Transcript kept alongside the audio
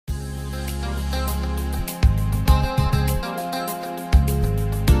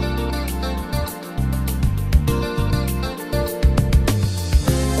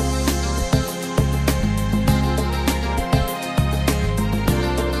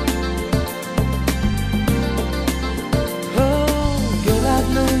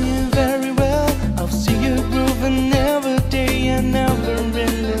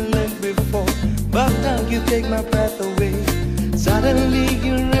take my breath away. Suddenly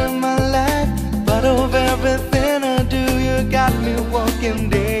you're in my life, but of everything I do, you got me walking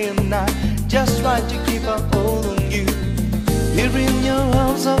day and night, just try to keep a hold on you. Here in your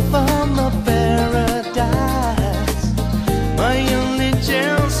arms I found my paradise, my only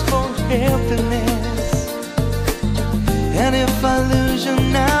chance for happiness. And if I lose you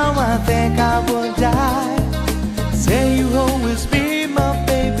now, I think I will die. Say you always be my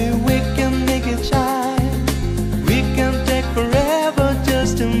baby, we can make it shine. We can take forever,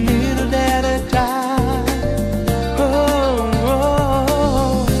 just a minute at a time. Oh, oh,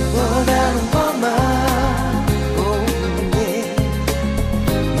 oh, more than a woman, oh yeah,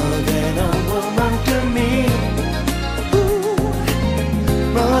 more than a woman to me. Ooh,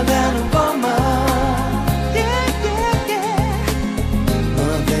 more than a woman, yeah, yeah, yeah,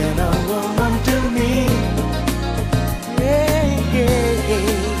 more than a woman to me. Yeah, yeah,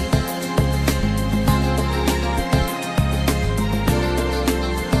 yeah.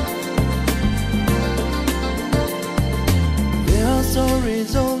 There are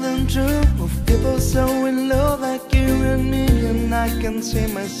stories old and true of people so in love like you and me, and I can see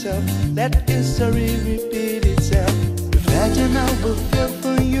myself, let history repeat itself. Imagine I will feel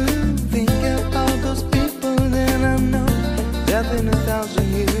for you, think about those people, then I know that in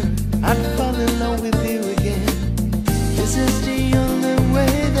 1,000 years I'd fall in love with you again. This is the only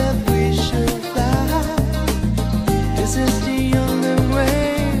way that we should fly. This is the only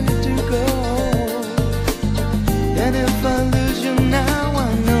way to go. And if I lose you now,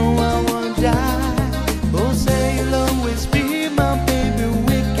 I know I won't die. Oh, say you'll always be my baby,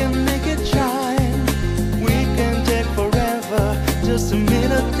 we can make it shine. We can take forever, just a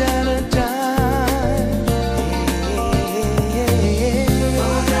minute.